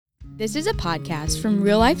This is a podcast from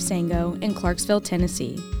Real Life Sango in Clarksville,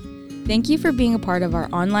 Tennessee. Thank you for being a part of our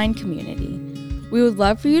online community. We would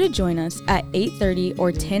love for you to join us at 8:30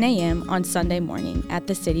 or 10 a.m. on Sunday morning at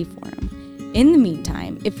the City Forum. In the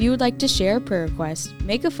meantime, if you would like to share a prayer request,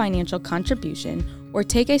 make a financial contribution, or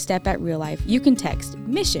take a step at Real Life, you can text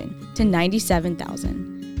MISSION to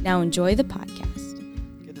 97,000. Now enjoy the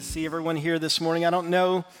podcast. Good to see everyone here this morning. I don't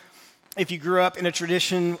know if you grew up in a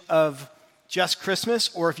tradition of just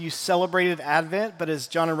Christmas or if you celebrated Advent, but as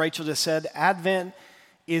John and Rachel just said, Advent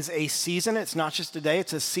is a season. It's not just a day.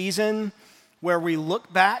 It's a season where we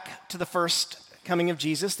look back to the first coming of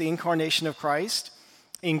Jesus, the incarnation of Christ,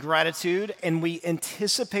 in gratitude, and we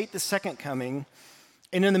anticipate the second coming.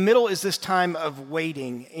 And in the middle is this time of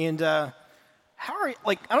waiting. And I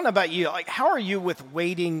don't know about you, how are you with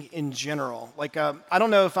waiting in general? I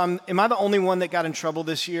don't know if am I the only one that got in trouble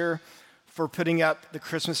this year for putting up the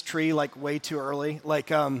Christmas tree way too early?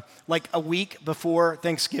 A week before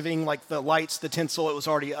Thanksgiving, the lights, the tinsel, it was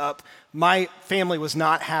already up. My family was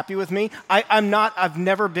not happy with me. I've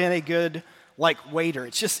never been a good waiter.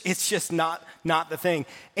 It's just not the thing.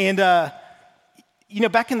 And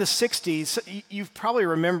back in the 60s, you probably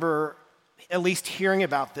remember at least hearing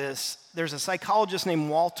about this. There's a psychologist named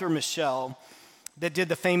Walter Mischel that did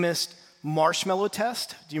the famous marshmallow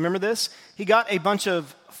test. Do you remember this? He got a bunch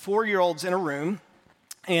of 4-year-olds in a room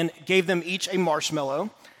and gave them each a marshmallow.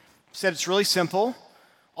 Said it's really simple.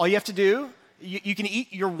 All you have to do, you can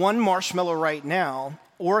eat your one marshmallow right now,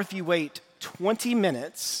 or if you wait 20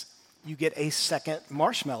 minutes, you get a second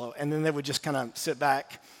marshmallow. And then they would just kind of sit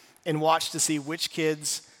back and watch to see which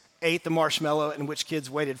kids ate the marshmallow and which kids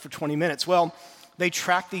waited for 20 minutes. Well, they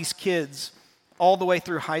tracked these kids all the way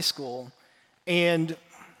through high school, and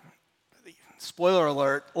spoiler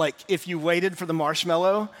alert, if you waited for the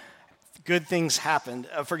marshmallow, good things happened.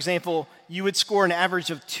 For example, you would score an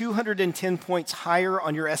average of 210 points higher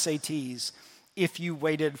on your SATs if you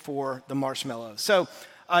waited for the marshmallow. So,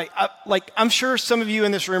 I'm sure some of you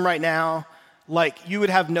in this room right now, you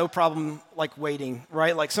would have no problem waiting,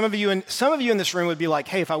 right? Some of you in this room would be like,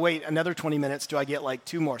 hey, if I wait another 20 minutes, do I get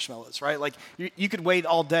 2 marshmallows, right? You could wait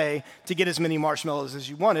all day to get as many marshmallows as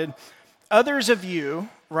you wanted. Others of you,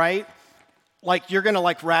 right? You're going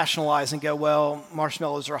to rationalize and go, well,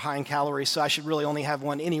 marshmallows are high in calories, so I should really only have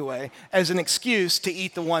one anyway, as an excuse to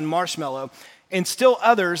eat the one marshmallow. And still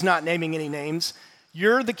others, not naming any names,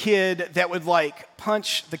 you're the kid that would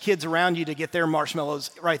punch the kids around you to get their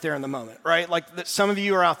marshmallows right there in the moment, right? Some of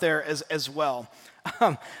you are out there as well.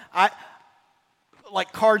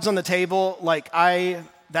 Cards on the table,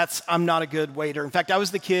 I'm not a good waiter. In fact, I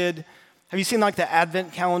was the kid. Have you seen the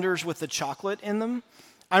Advent calendars with the chocolate in them?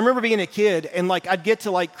 I remember being a kid and I'd get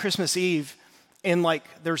to Christmas Eve and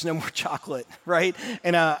there's no more chocolate, right?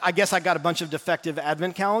 And I guess I got a bunch of defective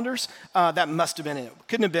Advent calendars. That must have been it.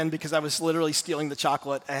 Couldn't have been because I was literally stealing the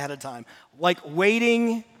chocolate ahead of time.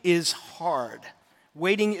 Waiting is hard.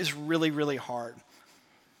 Waiting is really, really hard.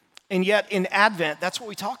 And yet in Advent, that's what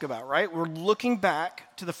we talk about, right? We're looking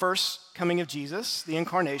back to the first coming of Jesus, the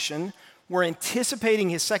incarnation. We're anticipating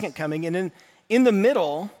his second coming. And in the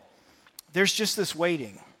middle, there's just this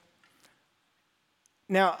waiting.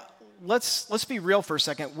 Now, let's be real for a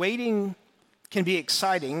second. Waiting can be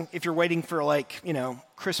exciting if you're waiting for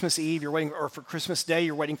Christmas Eve, or for Christmas Day,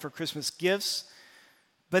 you're waiting for Christmas gifts.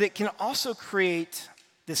 But it can also create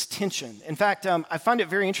this tension. In fact, I find it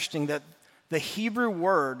very interesting that the Hebrew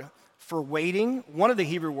word for waiting, one of the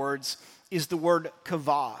Hebrew words, is the word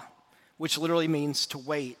kavah, which literally means to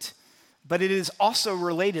wait. But it is also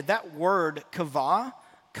related. That word kavah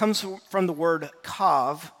comes from the word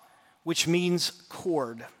kav, which means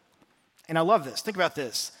cord. And I love this. Think about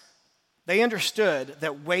this. They understood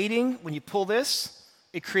that waiting, when you pull this,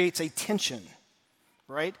 it creates a tension,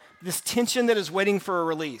 right? This tension that is waiting for a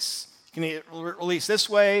release. You can release this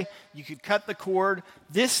way. You could cut the cord.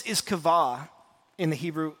 This is kavah in the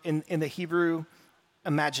Hebrew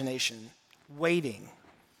imagination. Waiting.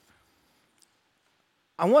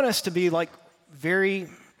 I want us to be very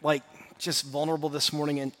just vulnerable this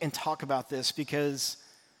morning and talk about this, because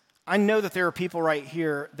I know that there are people right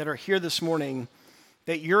here that are here this morning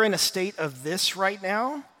that you're in a state of this right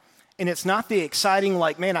now, and it's not the exciting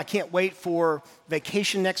man, I can't wait for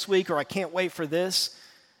vacation next week, or I can't wait for this.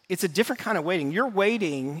 It's a different kind of waiting. You're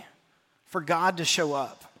waiting for God to show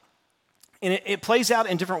up. And it plays out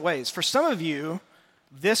in different ways. For some of you,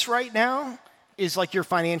 this right now is your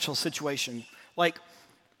financial situation.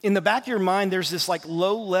 In the back of your mind, there's this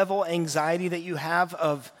low-level anxiety that you have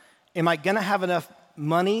of, am I going to have enough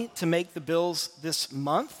money to make the bills this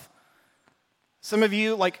month? Some of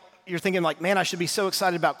you, you're thinking like, man, I should be so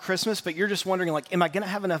excited about Christmas, but you're just wondering like, am I going to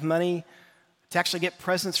have enough money to actually get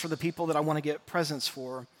presents for the people that I want to get presents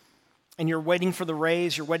for? And you're waiting for the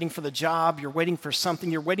raise, you're waiting for the job, you're waiting for something,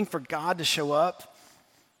 you're waiting for God to show up,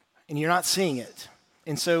 and you're not seeing it.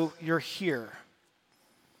 And so you're here.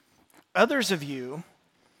 Others of you,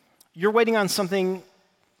 you're waiting on something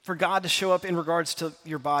for God to show up in regards to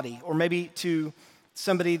your body, or maybe to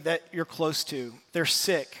somebody that you're close to. They're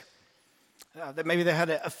sick, that maybe they had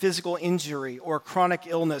a physical injury or a chronic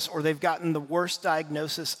illness, or they've gotten the worst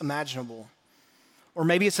diagnosis imaginable. Or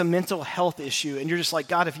maybe it's a mental health issue, and you're just like,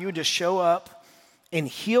 God, if you would just show up and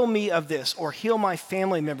heal me of this, or heal my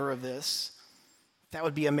family member of this, that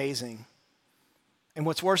would be amazing. And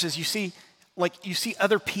what's worse is you see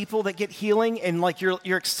other people that get healing, and like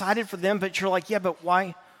you're excited for them, but you're like, yeah, but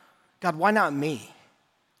why, God, why not me?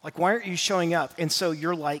 Like, why aren't you showing up? And so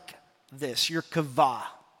you're like this, you're kavah.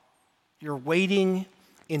 You're waiting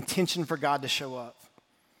in tension for God to show up.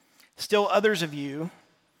 Still, others of you,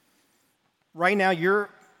 right now, your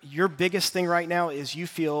biggest thing right now is you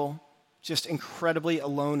feel just incredibly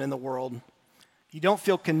alone in the world. You don't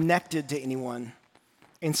feel connected to anyone.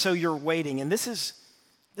 And so you're waiting. And this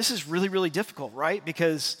is really, really difficult, right?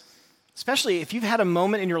 Because especially if you've had a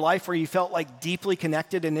moment in your life where you felt like deeply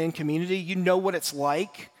connected and in community, you know what it's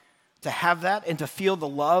like to have that and to feel the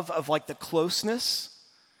love of like the closeness.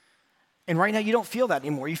 And right now you don't feel that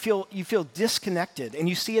anymore. You feel disconnected, and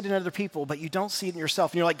you see it in other people, but you don't see it in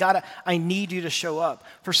yourself. And you're like, God, I need you to show up.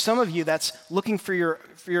 For some of you, that's looking for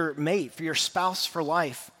your mate, for your spouse for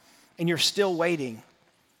life, and you're still waiting.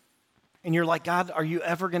 And you're like, God, are you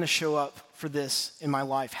ever going to show up for this in my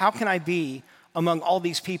life? How can I be among all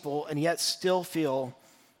these people and yet still feel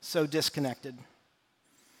so disconnected?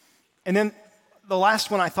 And then the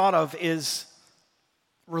last one I thought of is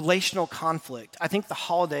relational conflict. I think the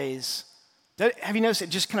holidays, have you noticed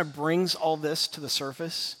it just kind of brings all this to the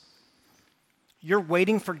surface? You're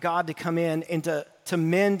waiting for God to come in and to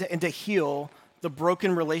mend and to heal the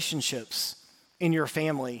broken relationships in your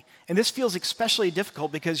family. And this feels especially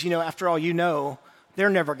difficult because, after all, they're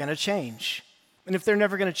never going to change. And if they're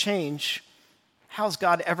never going to change, how's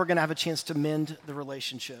God ever going to have a chance to mend the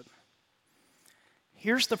relationship?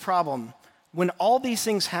 Here's the problem. When all these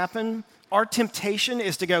things happen, our temptation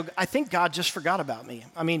is to go, I think God just forgot about me.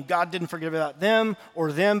 I mean, God didn't forget about them,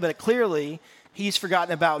 but clearly he's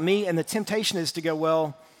forgotten about me. And the temptation is to go,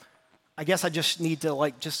 well, I guess I just need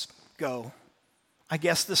to just go. I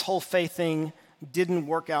guess this whole faith thing didn't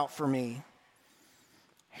work out for me.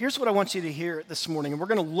 Here's what I want you to hear this morning. And we're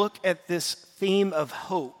going to look at this theme of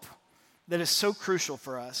hope that is so crucial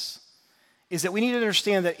for us, is that we need to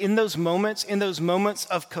understand that in those moments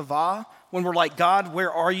of kavah, when we're like, God,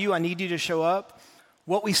 where are you? I need you to show up.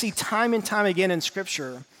 What we see time and time again in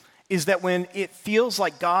Scripture is that when it feels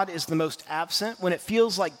like God is the most absent, when it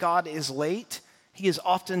feels like God is late, he is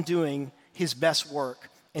often doing his best work,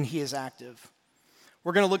 and he is active.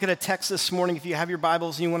 We're going to look at a text this morning. If you have your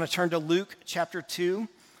Bibles and you want to turn to Luke chapter 2,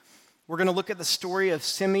 we're going to look at the story of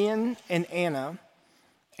Simeon and Anna,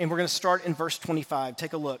 and we're going to start in verse 25.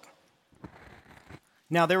 Take a look.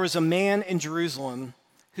 Now there was a man in Jerusalem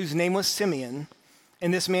whose name was Simeon,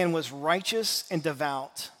 and this man was righteous and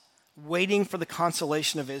devout, waiting for the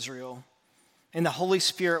consolation of Israel. And the Holy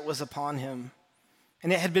Spirit was upon him.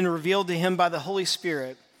 And it had been revealed to him by the Holy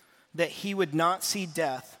Spirit that he would not see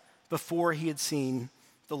death before he had seen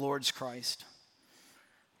the Lord's Christ.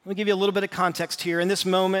 Let me give you a little bit of context here. In this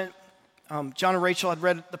moment, John and Rachel had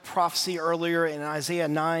read the prophecy earlier in Isaiah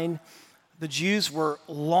 9. The Jews were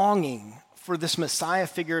longing for this Messiah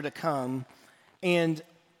figure to come, and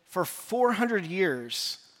for 400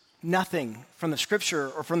 years, nothing from the scripture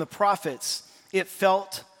or from the prophets, it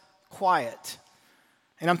felt quiet.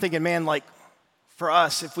 And I'm thinking, man, for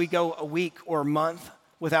us, if we go a week or a month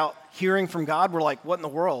without hearing from God, we're like, what in the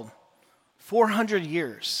world? 400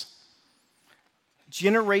 years.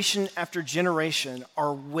 Generation after generation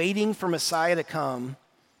are waiting for Messiah to come,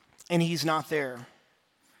 and he's not there.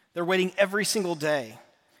 They're waiting every single day.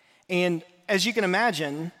 And as you can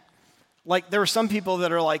imagine, there are some people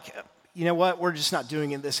that are like, you know what, we're just not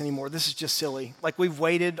doing this anymore. This is just silly. We've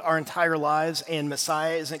waited our entire lives, and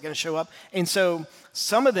Messiah isn't going to show up. And so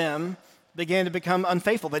some of them began to become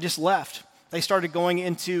unfaithful. They just left. They started going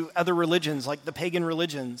into other religions, like the pagan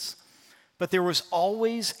religions. But there was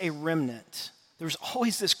always a remnant. There was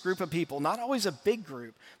always this group of people, not always a big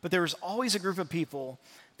group, but there was always a group of people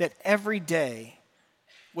that every day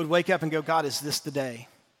would wake up and go, God, is this the day?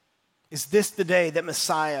 Is this the day that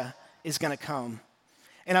Messiah is going to come?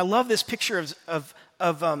 And I love this picture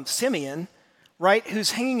of Simeon, right,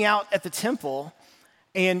 who's hanging out at the temple,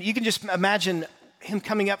 and you can just imagine him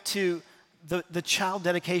coming up to the child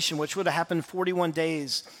dedication, which would have happened 41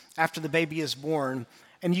 days after the baby is born.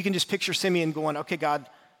 And you can just picture Simeon going, okay, God,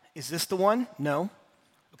 is this the one? No.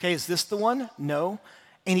 Okay, is this the one? No.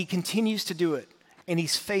 And he continues to do it. And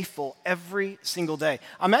he's faithful every single day.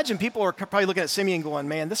 I imagine people are probably looking at Simeon going,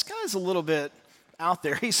 man, this guy's a little bit out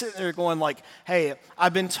there. He's sitting there going like, hey,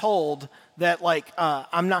 I've been told that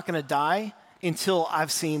I'm not going to die until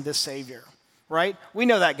I've seen this Savior, right? We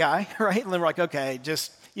know that guy, right? And we're like, okay,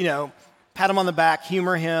 just, pat him on the back,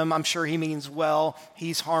 humor him. I'm sure he means well.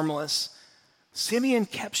 He's harmless. Simeon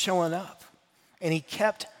kept showing up, and he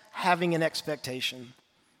kept having an expectation.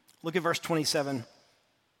 Look at verse 27.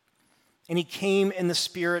 And he came in the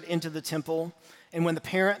Spirit into the temple, and when the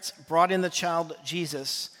parents brought in the child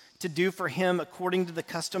Jesus to do for him according to the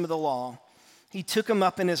custom of the law, he took him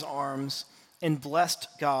up in his arms and blessed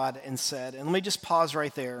God and said, and let me just pause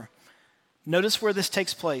right there. Notice where this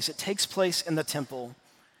takes place. It takes place in the temple.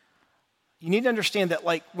 You need to understand that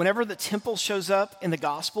whenever the temple shows up in the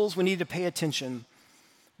Gospels, we need to pay attention,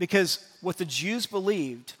 because what the Jews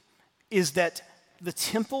believed is that the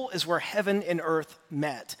temple is where heaven and earth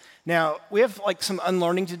met. Now, we have some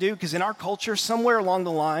unlearning to do, because in our culture, somewhere along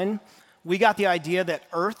the line, we got the idea that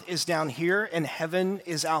earth is down here and heaven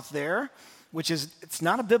is out there, it's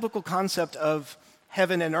not a biblical concept of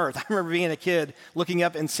heaven and earth. I remember being a kid looking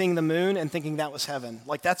up and seeing the moon and thinking that was heaven.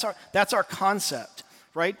 That's our concept,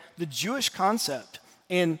 right? The Jewish concept,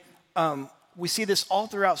 and we see this all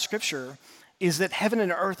throughout Scripture, is that heaven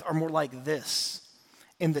and earth are more like this.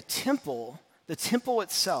 And the temple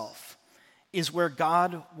itself is where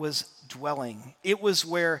God was dwelling. It was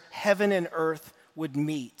where heaven and earth would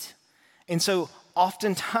meet. And so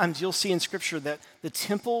oftentimes you'll see in Scripture that the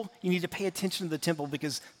temple, you need to pay attention to the temple,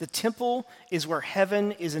 because the temple is where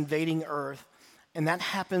heaven is invading earth, and that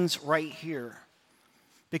happens right here.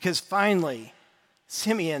 Because finally,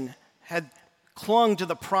 Simeon had clung to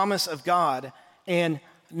the promise of God, and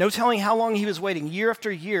no telling how long he was waiting. Year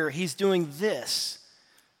after year, he's doing this.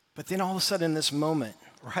 But then all of a sudden in this moment,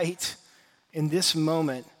 right? In this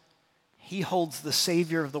moment, he holds the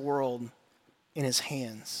Savior of the world in his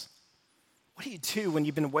hands. What do you do when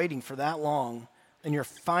you've been waiting for that long and you're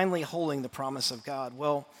finally holding the promise of God?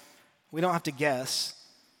 Well, we don't have to guess,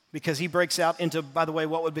 because he breaks out into, by the way,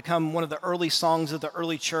 what would become one of the early songs of the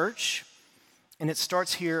early church. And it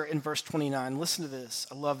starts here in verse 29. Listen to this.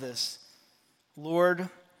 I love this. Lord,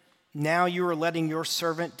 now you are letting your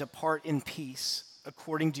servant depart in peace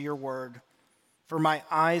according to your word. For my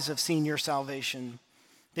eyes have seen your salvation,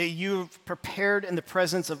 that you have prepared in the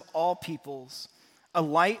presence of all peoples a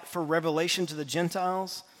light for revelation to the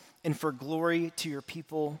Gentiles and for glory to your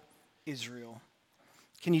people, Israel.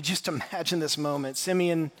 Can you just imagine this moment?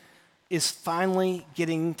 Simeon is finally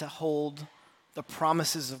getting to hold the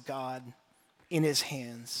promises of God in his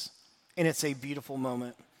hands, and it's a beautiful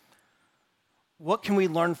moment. What can we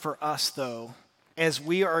learn for us, though, as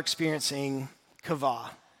we are experiencing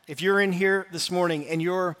Kavah? If you're in here this morning and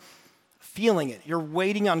you're feeling it, you're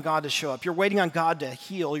waiting on God to show up, you're waiting on God to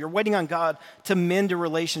heal, you're waiting on God to mend a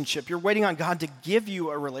relationship, you're waiting on God to give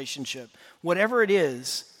you a relationship, whatever it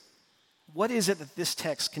is, what is it that this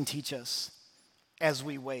text can teach us as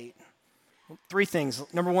we wait? Three things.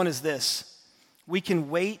 Number one is this: we can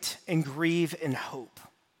wait and grieve in hope.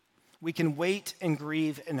 We can wait and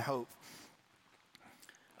grieve in hope.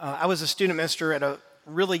 I was a student minister at a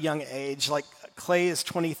really young age. Clay is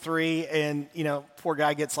 23, and poor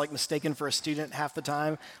guy gets mistaken for a student half the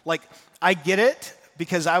time. I get it,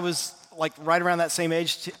 because I was right around that same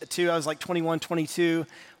age too. I was 21, 22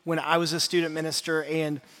 when I was a student minister,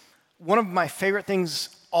 and one of my favorite things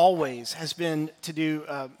always has been to do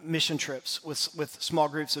mission trips with small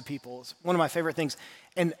groups of people. It's one of my favorite things.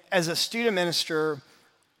 And as a student minister,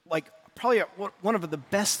 probably one of the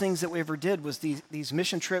best things that we ever did was these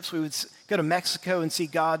mission trips. We would go to Mexico and see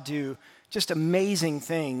God do just amazing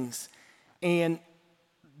things. And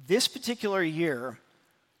this particular year,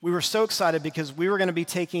 we were so excited because we were going to be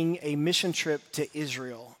taking a mission trip to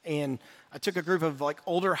Israel. And I took a group of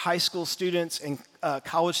older high school students and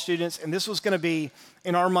college students, and this was going to be,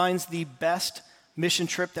 in our minds, the best mission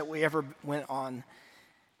trip that we ever went on.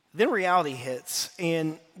 Then reality hits,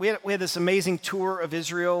 and we had this amazing tour of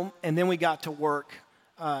Israel, and then we got to work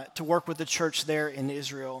with the church there in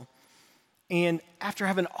Israel. And after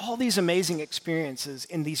having all these amazing experiences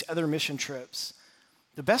in these other mission trips,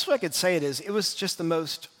 the best way I could say it was just the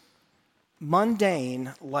most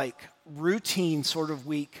mundane, routine sort of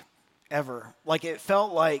week ever. It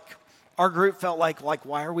felt like our group felt like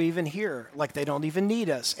why are we even here? They don't even need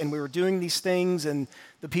us. And we were doing these things, and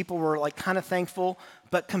the people were kind of thankful.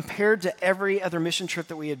 But compared to every other mission trip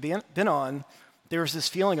that we had been on, there was this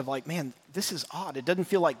feeling of like, man, this is odd. It doesn't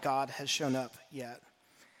feel like God has shown up yet.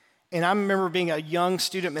 And I remember being a young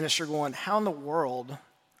student minister going, how in the world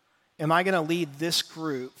am I going to lead this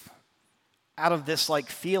group out of this like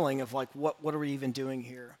feeling of like, what are we even doing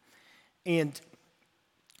here? And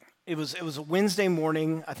it was a Wednesday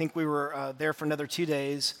morning. I think we were there for another 2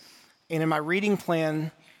 days. And in my reading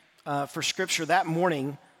plan for scripture that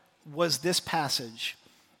morning was this passage.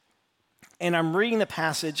 And I'm reading the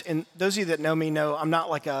passage, and those of you that know me know I'm not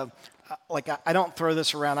I don't throw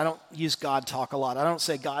this around. I don't use God talk a lot. I don't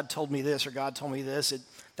say God told me this or God told me this.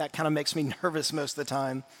 That kind of makes me nervous most of the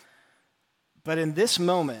time. But in this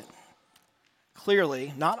moment,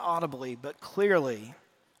 clearly, not audibly, but clearly,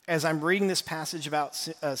 as I'm reading this passage about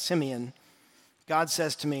Simeon, God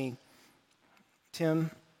says to me, Tim,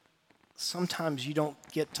 sometimes you don't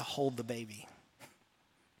get to hold the baby.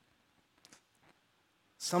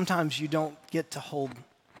 Sometimes you don't get to hold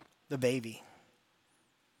the baby.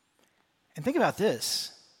 And think about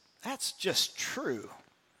this. That's just true.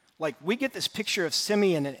 Like, we get this picture of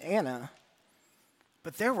Simeon and Anna,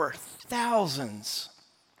 but there were thousands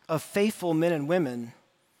of faithful men and women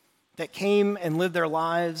that came and lived their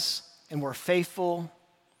lives and were faithful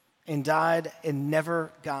and died and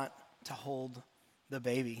never got to hold the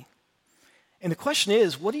baby. And the question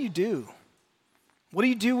is, what do you do? What do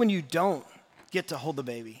you do when you don't get to hold the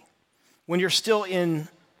baby? When you're still in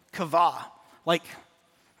kavah? Like,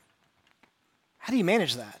 how do you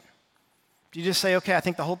manage that? Do you just say, okay, I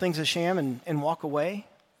think the whole thing's a sham and walk away?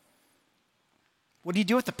 What do you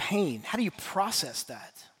do with the pain? How do you process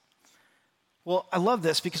that? Well, I love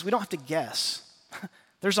this because we don't have to guess.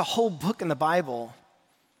 There's a whole book in the Bible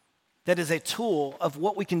that is a tool of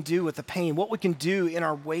what we can do with the pain, what we can do in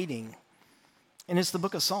our waiting. And it's the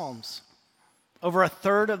book of Psalms. Over a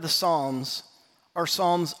third of the Psalms are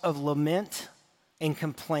Psalms of lament and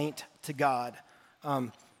complaint to God.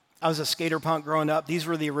 I was a skater punk growing up. These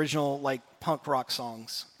were the original like punk rock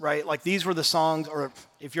songs, right? Like these were the songs, or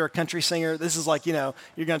if you're a country singer, this is like, you're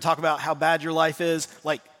going to talk about how bad your life is.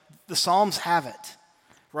 Like the Psalms have it,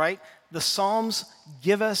 right? The Psalms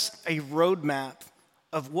give us a roadmap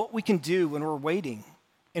of what we can do when we're waiting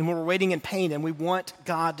and when we're waiting in pain and we want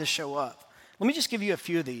God to show up. Let me just give you a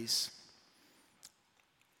few of these.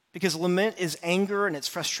 Because lament is anger and it's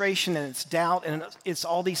frustration and it's doubt and it's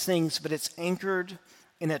all these things, but it's anchored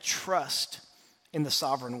in a trust in the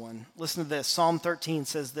sovereign one. Listen to this. Psalm 13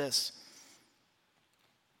 says this.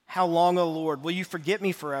 How long, O Lord, will you forget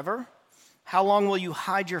me forever? How long will you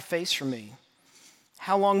hide your face from me?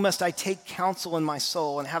 How long must I take counsel in my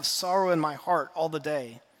soul and have sorrow in my heart all the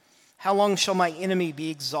day? How long shall my enemy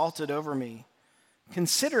be exalted over me?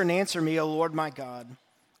 Consider and answer me, O Lord my God.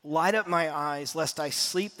 Light up my eyes, lest I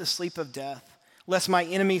sleep the sleep of death. Lest my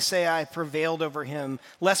enemies say I prevailed over him.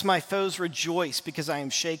 Lest my foes rejoice because I am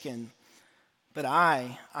shaken. But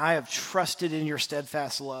I have trusted in your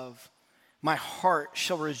steadfast love. My heart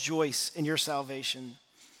shall rejoice in your salvation.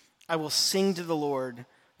 I will sing to the Lord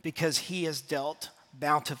because he has dealt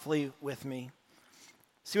bountifully with me.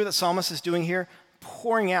 See what the psalmist is doing here?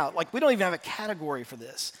 Pouring out. Like, we don't even have a category for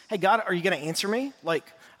this. Hey, God, are you going to answer me? Like,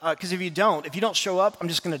 because if you don't show up, I'm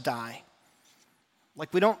just going to die. Like,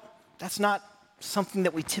 that's not something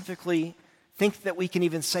that we typically think that we can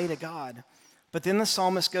even say to God. But then the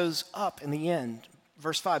psalmist goes up in the end,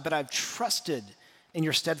 verse 5, but I've trusted in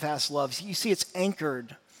your steadfast love. You see, it's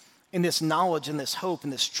anchored in this knowledge and this hope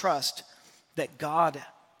and this trust that God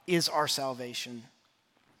is our salvation.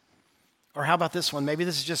 Or how about this one? Maybe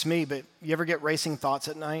this is just me, but you ever get racing thoughts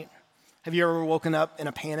at night? Have you ever woken up in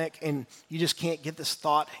a panic and you just can't get this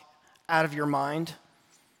thought out of your mind?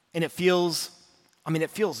 And it feels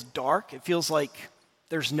dark. It feels like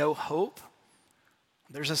there's no hope.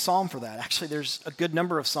 There's a psalm for that. Actually, there's a good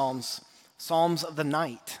number of psalms. Psalms of the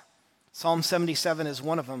night. Psalm 77 is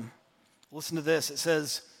one of them. Listen to this. It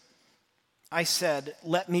says, I said,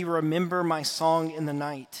 let me remember my song in the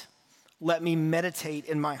night. Let me meditate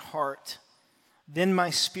in my heart. Then my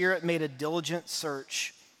spirit made a diligent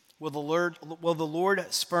search. Will the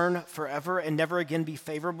Lord spurn forever and never again be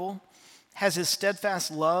favorable? Has his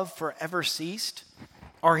steadfast love forever ceased?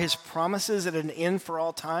 Are his promises at an end for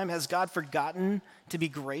all time? Has God forgotten to be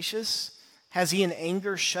gracious? Has he in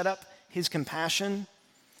anger shut up his compassion?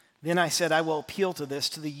 Then I said, I will appeal to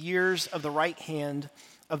the years of the right hand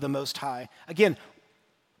of the Most High. Again,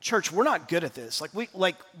 church, we're not good at this.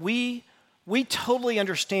 We totally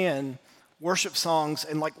understand worship songs,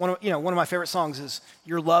 and like one of my favorite songs is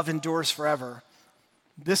Your Love Endures Forever.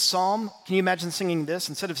 This psalm, can you imagine singing this?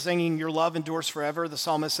 Instead of singing, your love endures forever, the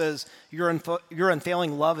psalmist says, your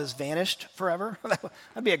unfailing love has vanished forever.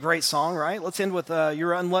 That'd be a great song, right? Let's end with,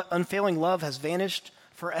 your unfailing love has vanished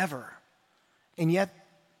forever. And yet,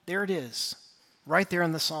 there it is, right there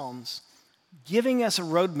in the Psalms, giving us a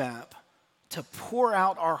roadmap to pour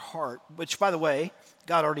out our heart, which, by the way,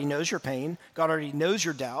 God already knows your pain. God already knows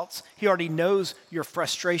your doubts. He already knows your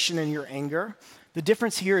frustration and your anger. The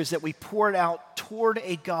difference here is that we pour it out toward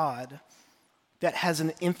a God that has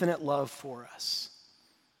an infinite love for us.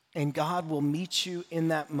 And God will meet you in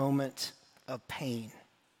that moment of pain.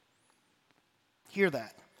 Hear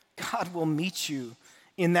that. God will meet you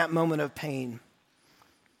in that moment of pain.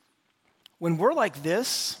 When we're like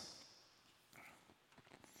this,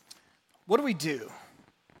 what do?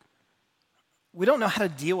 We don't know how to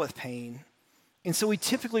deal with pain. And so we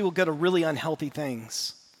typically will go to really unhealthy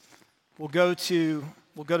things. We'll go to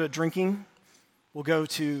drinking, we'll go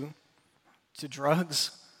to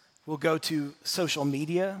drugs, we'll go to social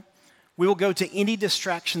media, we will go to any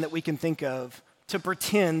distraction that we can think of to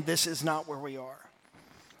pretend this is not where we are.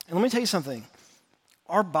 And let me tell you something,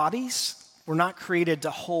 our bodies were not created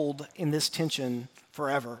to hold in this tension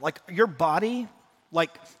forever. Like your body,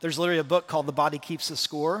 like there's literally a book called The Body Keeps the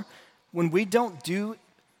Score. When we don't do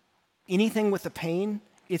anything with the pain,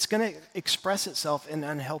 it's going to express itself in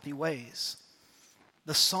unhealthy ways.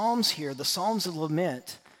 The Psalms here, the Psalms of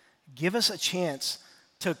Lament, give us a chance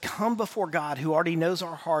to come before God who already knows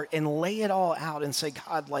our heart and lay it all out and say,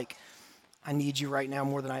 God, like, I need you right now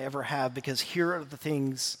more than I ever have because here are the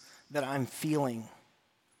things that I'm feeling.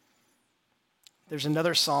 There's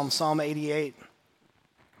another Psalm, Psalm 88,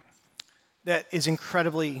 that is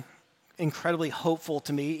incredibly hopeful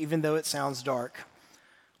to me, even though it sounds dark.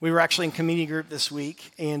 We were actually in community group this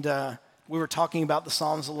week, and we were talking about the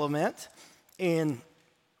Psalms of Lament, and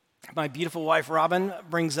my beautiful wife, Robin,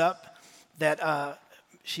 brings up that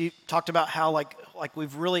she talked about how like we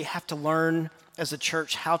really have to learn as a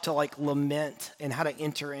church how to like lament and how to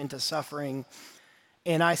enter into suffering.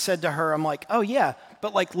 And I said to her, I'm like, oh yeah,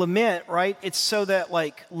 but like lament, right? It's so that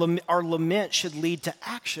like our lament should lead to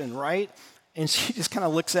action, right? And she just kind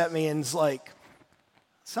of looks at me and is like,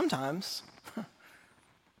 sometimes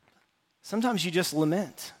you just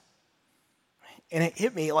lament. And it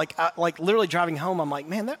hit me like literally driving home, I'm like,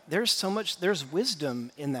 man, there's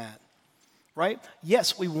wisdom in that, right?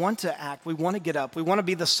 Yes, we want to act, we want to get up, we want to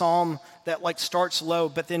be the psalm that like starts low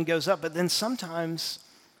but then goes up, but then sometimes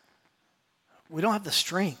we don't have the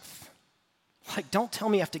strength. Like, don't tell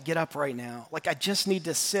me I have to get up right now. Like, I just need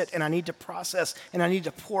to sit and I need to process and I need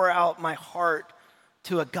to pour out my heart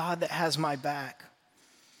to a God that has my back.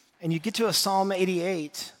 And you get to a Psalm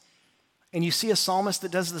 88 and you see a psalmist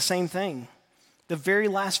that does the same thing. The very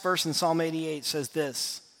last verse in Psalm 88 says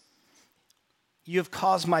this: you have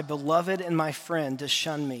caused my beloved and my friend to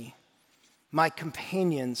shun me. My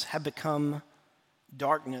companions have become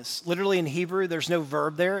darkness. Literally in Hebrew, there's no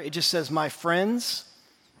verb there. It just says, my friends,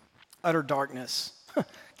 utter darkness. Can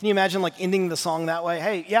you imagine like ending the song that way?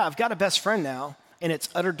 Hey, yeah, I've got a best friend now, and it's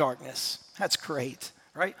utter darkness. That's great,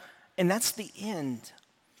 right? And that's the end.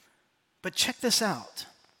 But check this out.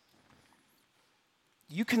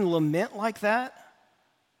 You can lament like that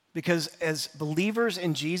because as believers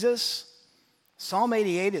in Jesus, Psalm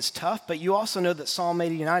 88 is tough, but you also know that Psalm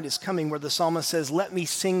 89 is coming where the psalmist says, let me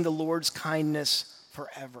sing the Lord's kindness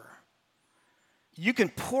forever. You can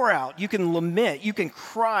pour out, you can lament, you can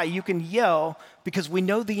cry, you can yell because we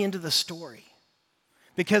know the end of the story.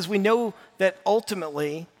 Because we know that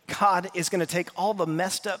ultimately God is going to take all the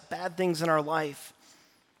messed up bad things in our life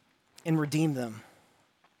and redeem them.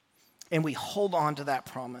 And we hold on to that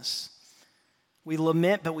promise. We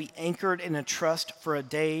lament, but we anchored in a trust for a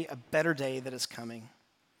day, a better day that is coming.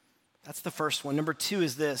 That's the first one. Number two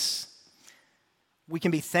is this: we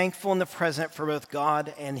can be thankful in the present for both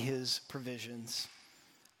God and his provisions.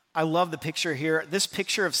 I love the picture here. This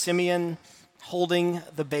picture of Simeon holding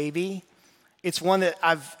the baby, it's one that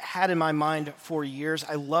I've had in my mind for years.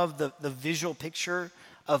 I love the visual picture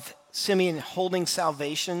of Simeon holding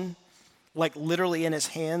salvation, like literally in his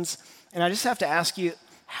hands. And I just have to ask you,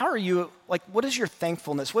 how are you, like, what is your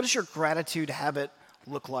thankfulness? What does your gratitude habit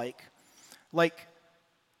look like? Like,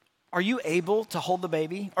 are you able to hold the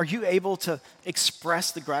baby? Are you able to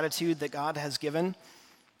express the gratitude that God has given?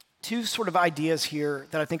 Two sort of ideas here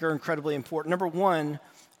that I think are incredibly important. Number one,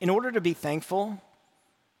 in order to be thankful,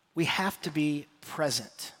 we have to be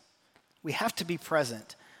present. We have to be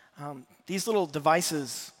present. These little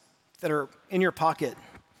devices that are in your pocket,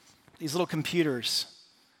 these little computers,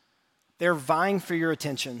 they're vying for your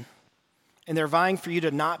attention, and they're vying for you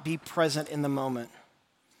to not be present in the moment.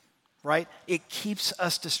 right? It keeps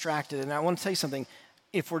us distracted. And I want to tell you something.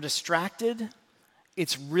 If we're distracted,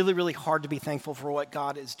 it's really, really hard to be thankful for what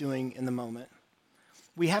God is doing in the moment.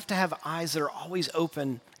 We have to have eyes that are always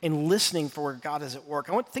open and listening for where God is at work.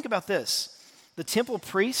 I want to think about this. The temple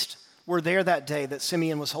priests were there that day that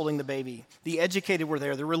Simeon was holding the baby. The educated were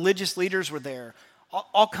there. The religious leaders were there.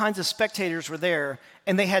 All kinds of spectators were there,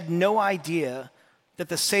 and they had no idea that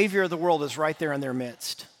the Savior of the world is right there in their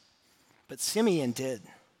midst. But Simeon did,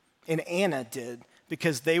 and Anna did,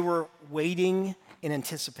 because they were waiting in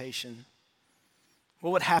anticipation.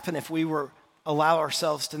 What would happen if we were allow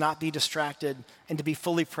ourselves to not be distracted and to be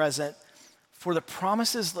fully present for the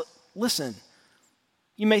promises? Listen,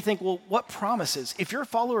 you may think, well, what promises? If you're a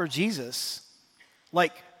follower of Jesus,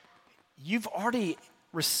 you've already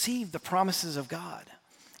received the promises of God.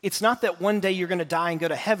 It's not that one day you're going to die and go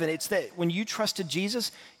to heaven. It's that when you trusted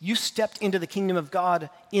Jesus, you stepped into the kingdom of God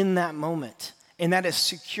in that moment. And that is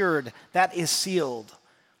secured. That is sealed.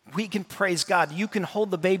 We can praise God. You can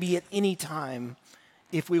hold the baby at any time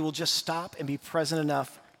if we will just stop and be present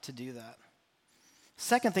enough to do that.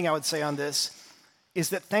 Second thing I would say on this is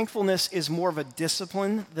that thankfulness is more of a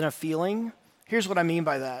discipline than a feeling. Here's what I mean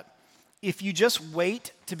by that. If you just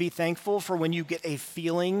wait to be thankful for when you get a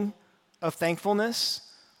feeling of thankfulness,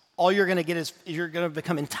 all you're going to get is you're going to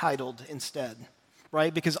become entitled instead,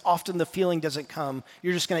 right? Because often the feeling doesn't come.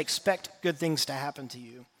 You're just going to expect good things to happen to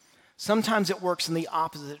you. Sometimes it works in the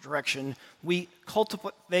opposite direction. We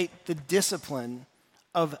cultivate the discipline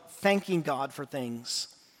of thanking God for things,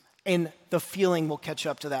 and the feeling will catch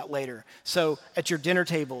up to that later. So at your dinner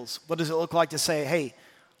tables, what does it look like to say, hey,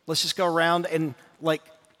 let's just go around and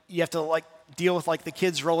you have to deal with the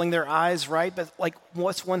kids rolling their eyes, right? But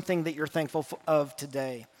what's one thing that you're thankful of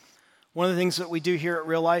today? One of the things that we do here at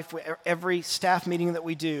Real Life, every staff meeting that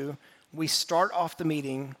we do, we start off the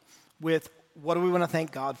meeting with what do we want to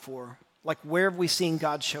thank God for? Where have we seen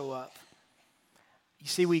God show up? You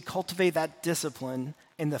see, we cultivate that discipline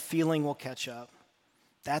and the feeling will catch up.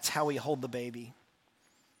 That's how we hold the baby.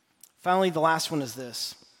 Finally, the last one is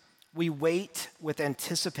this. We wait with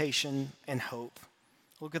anticipation and hope.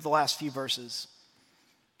 Look at the last few verses.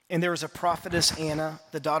 And there was a prophetess, Anna,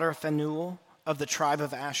 the daughter of Phanuel of the tribe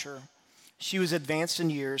of Asher. She was advanced in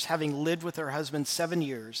years, having lived with her husband 7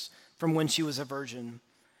 years from when she was a virgin.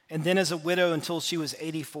 And then as a widow until she was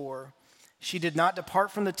 84. She did not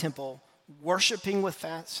depart from the temple, worshiping with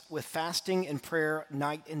fasting and prayer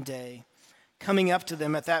night and day. Coming up to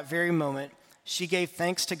them at that very moment, she gave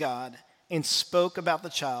thanks to God and spoke about the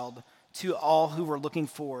child to all who were looking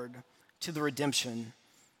forward to the redemption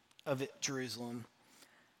of Jerusalem.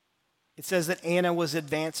 It says that Anna was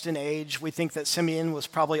advanced in age. We think that Simeon was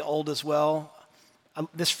probably old as well.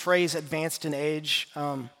 This phrase, advanced in age,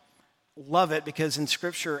 love it because in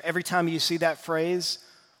Scripture, every time you see that phrase,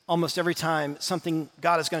 almost every time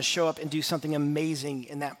God is going to show up and do something amazing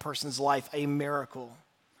in that person's life, a miracle,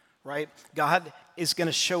 right? God is going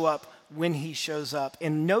to show up when he shows up.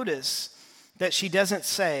 And notice that she doesn't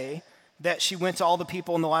say that she went to all the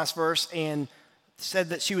people in the last verse and said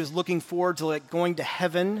that she was looking forward to going to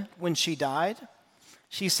heaven when she died.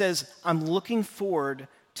 She says, I'm looking forward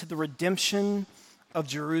to the redemption of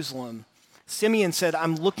Jerusalem. Simeon said,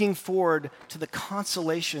 I'm looking forward to the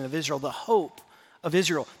consolation of Israel, the hope of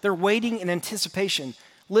Israel. They're waiting in anticipation.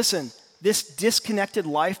 Listen, this disconnected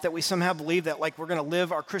life that we somehow believe that we're going to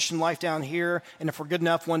live our Christian life down here, and if we're good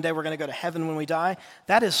enough, one day we're going to go to heaven when we die,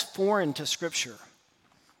 that is foreign to Scripture,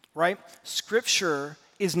 right? Scripture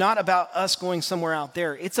is not about us going somewhere out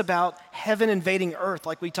there. It's about heaven invading earth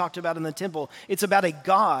like we talked about in the temple. It's about a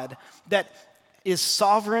God that is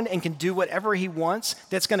sovereign and can do whatever he wants,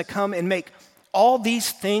 that's going to come and make all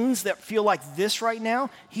these things that feel like this right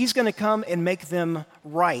now, he's going to come and make them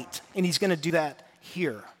right, and he's going to do that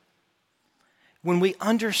here. When we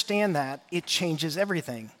understand that, it changes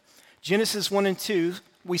everything. Genesis 1 and 2,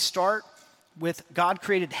 we start with God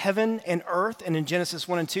created heaven and earth, and in Genesis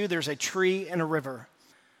 1 and 2, there's a tree and a river.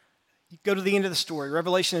 You go to the end of the story,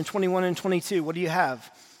 Revelation in 21 and 22, what do you have?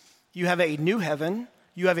 You have a new heaven,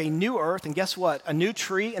 you have a new earth, and guess what? A new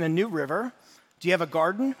tree and a new river. Do you have a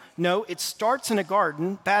garden? No, it starts in a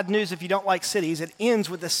garden. Bad news if you don't like cities. It ends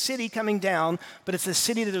with a city coming down, but it's a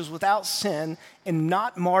city that is without sin and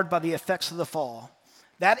not marred by the effects of the fall.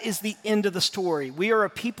 That is the end of the story. We are a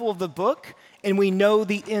people of the book, and we know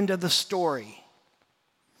the end of the story.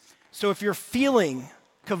 So if you're feeling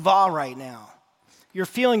kavah right now, you're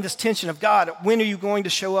feeling this tension of, God, when are you going to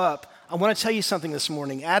show up? I want to tell you something this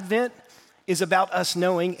morning. Advent is about us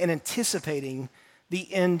knowing and anticipating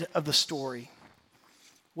the end of the story.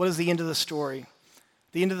 What is the end of the story?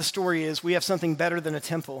 The end of the story is we have something better than a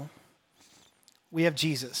temple. We have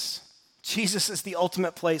Jesus. Jesus is the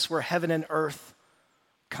ultimate place where heaven and earth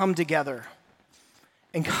come together.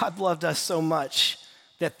 And God loved us so much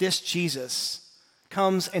that this Jesus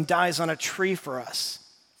comes and dies on a tree for us,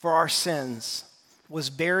 for our sins, was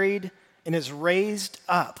buried and is raised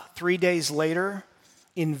up 3 days later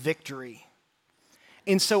in victory.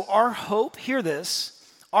 And so our hope, hear this,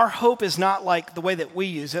 our hope is not like the way that we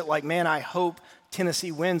use it, like, man, I hope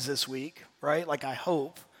Tennessee wins this week, right? Like, I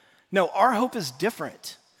hope. No, our hope is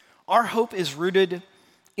different. Our hope is rooted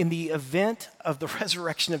in the event of the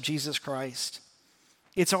resurrection of Jesus Christ.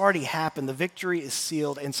 It's already happened. The victory is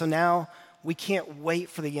sealed. And so now we can't wait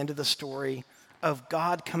for the end of the story of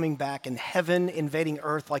God coming back and heaven invading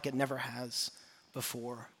earth like it never has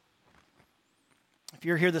before. If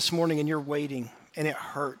you're here this morning and you're waiting and it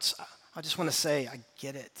hurts, I just want to say, I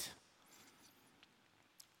get it.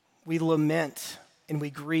 We lament and we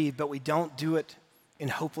grieve, but we don't do it in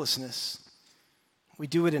hopelessness. We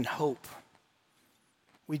do it in hope.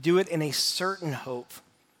 We do it in a certain hope,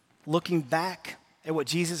 looking back at what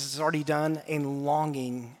Jesus has already done and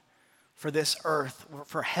longing for this earth,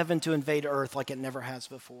 for heaven to invade earth like it never has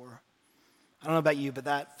before. I don't know about you, but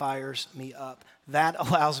that fires me up. That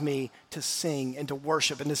allows me to sing and to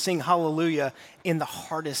worship and to sing hallelujah in the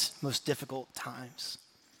hardest, most difficult times.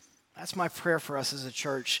 That's my prayer for us as a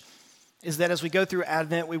church, is that as we go through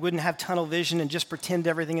Advent, we wouldn't have tunnel vision and just pretend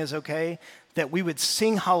everything is okay, that we would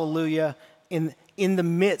sing hallelujah in the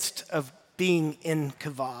midst of being in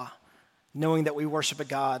Kavah, knowing that we worship a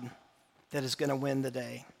God that is going to win the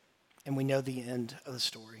day, and we know the end of the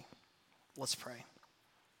story. Let's pray.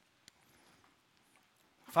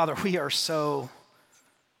 Father, we are so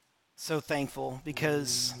thankful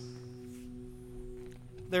because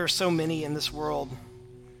there are so many in this world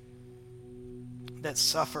that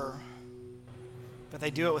suffer, but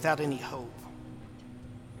they do it without any hope.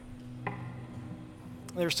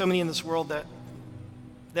 There are so many in this world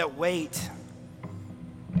that wait,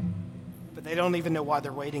 but they don't even know why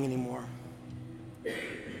they're waiting anymore.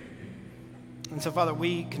 And so, Father,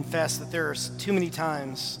 we confess that there's too many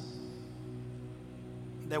times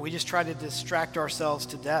that we just try to distract ourselves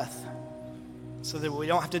to death so that we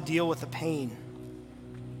don't have to deal with the pain.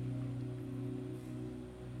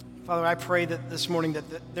 Father, I pray that this morning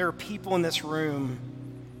that there are people in this room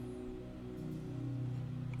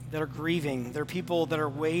that are grieving. There are people that are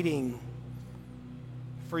waiting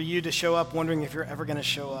for you to show up, wondering if you're ever going to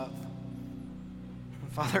show up.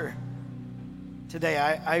 And Father, today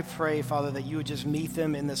I pray, Father, that you would just meet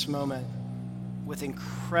them in this moment with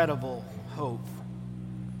incredible hope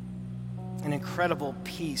and incredible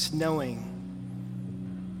peace, knowing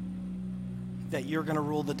that you're going to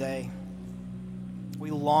rule the day. We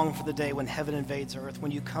long for the day when heaven invades earth,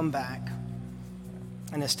 when you come back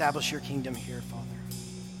and establish your kingdom here, Father.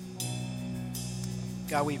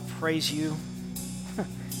 God, we praise you.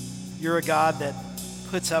 You're a God that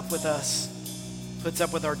puts up with us, puts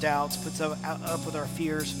up with our doubts, puts up with our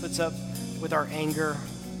fears, puts up with our anger,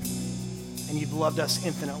 and you've loved us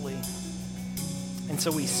infinitely. And so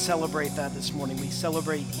we celebrate that this morning. We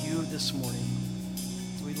celebrate you this morning.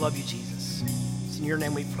 So we love you, Jesus. It's in your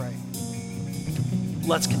name we pray.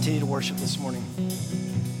 Let's continue to worship this morning.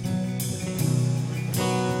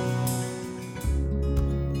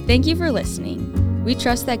 Thank you for listening. We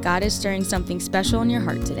trust that God is stirring something special in your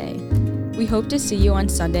heart today. We hope to see you on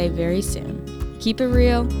Sunday very soon. Keep it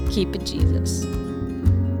real, keep it Jesus.